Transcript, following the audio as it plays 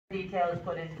details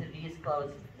put into these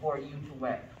clothes for you to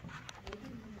wear.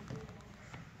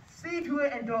 See to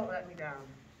it and don't let me down.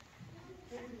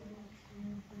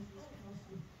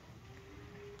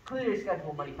 Clear your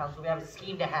schedule, Money Council. We have a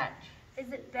scheme to hatch.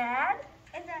 Is it bad?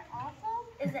 Is it awful?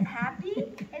 Is it happy?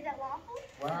 Is it lawful?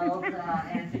 Well, to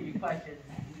answer your questions,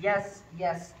 yes,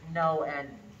 yes, no, and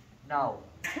no.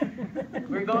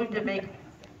 We're going to make...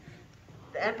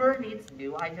 The Emperor needs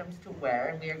new items to wear,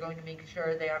 and we are going to make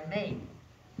sure they are made.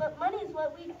 But money's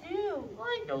what we do. Well,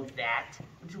 I know that,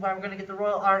 which is why we're going to get the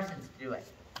royal artisans to do it.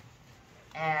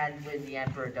 And when the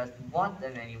Emperor doesn't want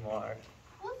them anymore...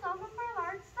 We'll sell them for a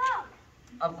large sum.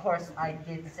 Of course, I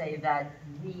did say that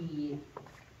we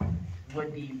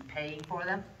would be paying for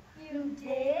them. You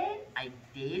did? I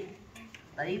did,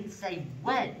 but I didn't say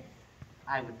when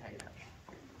I would pay them.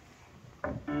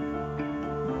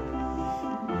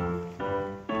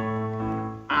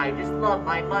 I just love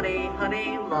my money,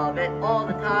 honey, love it all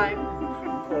the time.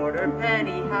 Quarter,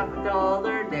 penny, half a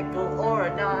dollar, nickel, or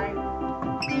a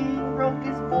dime. Being broke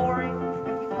is boring,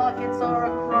 empty pockets are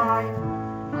a crime.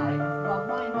 I just love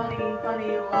my money,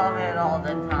 honey, love it all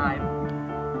the time.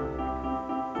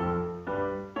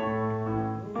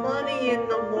 Money in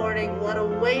the morning, what a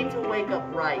way to wake up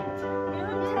right.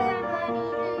 Noontime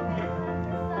money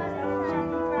and the sun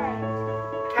shines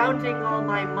bright. Counting all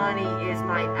my money is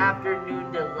my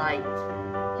afternoon delight.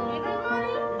 Even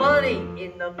money? Money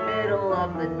in the middle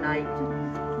of the night.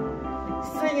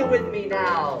 Sing it with me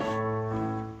now.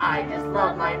 I just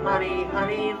love my money,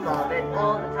 honey, love it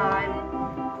all the time.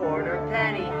 Quarter,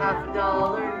 penny, half a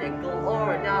dollar, nickel,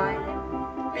 or a dime.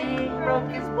 Being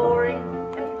broke is boring,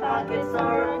 empty pockets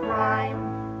are a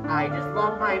crime. I just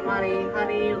love my money,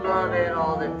 honey, love it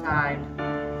all the time.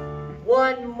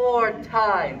 One more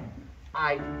time.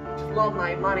 I just love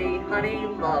my money, honey,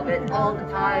 love it all the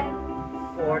time.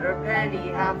 Quarter, penny,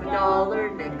 half a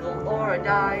dollar, nickel, or a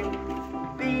dime.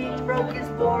 Being broke is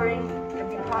boring,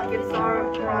 empty pockets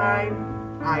are a crime.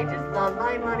 I just love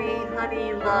my money,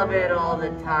 honey, love it all the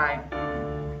time.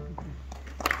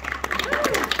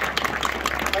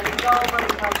 Let me go,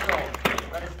 Money Council.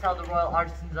 Let us tell the royal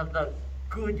artisans of the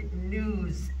good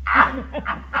news.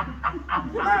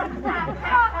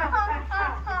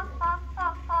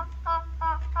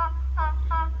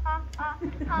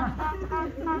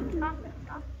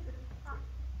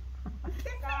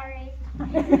 Sorry.